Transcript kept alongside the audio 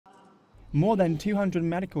More than 200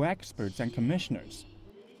 medical experts and commissioners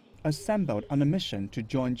assembled on a mission to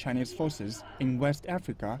join Chinese forces in West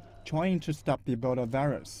Africa trying to stop the Ebola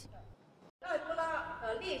virus.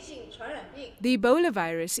 The Ebola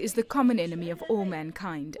virus is the common enemy of all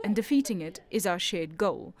mankind, and defeating it is our shared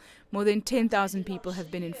goal. More than 10,000 people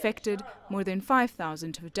have been infected, more than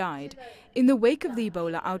 5,000 have died. In the wake of the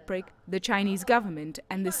Ebola outbreak, the Chinese government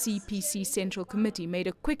and the CPC Central Committee made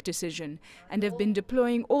a quick decision and have been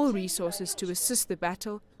deploying all resources to assist the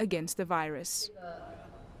battle against the virus.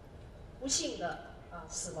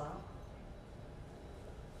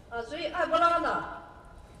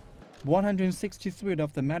 163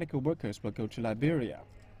 of the medical workers will go to Liberia.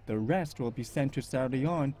 The rest will be sent to Sierra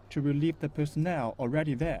Leone to relieve the personnel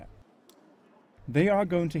already there. They are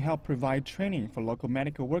going to help provide training for local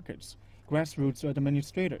medical workers, grassroots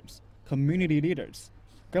administrators, community leaders,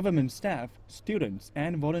 government staff, students,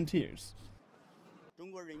 and volunteers.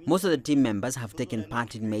 Most of the team members have taken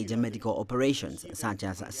part in major medical operations, such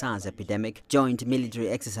as SARS epidemic, joint military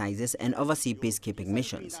exercises, and overseas peacekeeping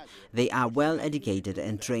missions. They are well educated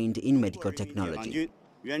and trained in medical technology.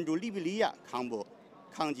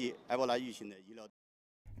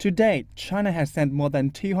 To date, China has sent more than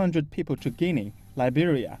 200 people to Guinea,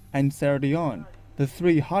 Liberia, and Sierra Leone, the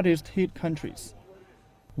three hardest hit countries.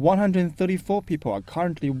 134 people are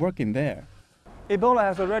currently working there. Ebola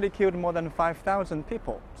has already killed more than 5,000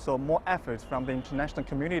 people, so more efforts from the international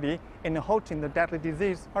community in halting the deadly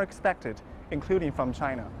disease are expected, including from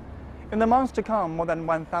China. In the months to come, more than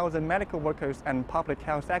 1,000 medical workers and public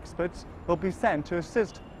health experts will be sent to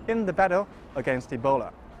assist in the battle against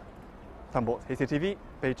Ebola. From CCTV,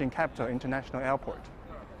 Beijing Capital International Airport.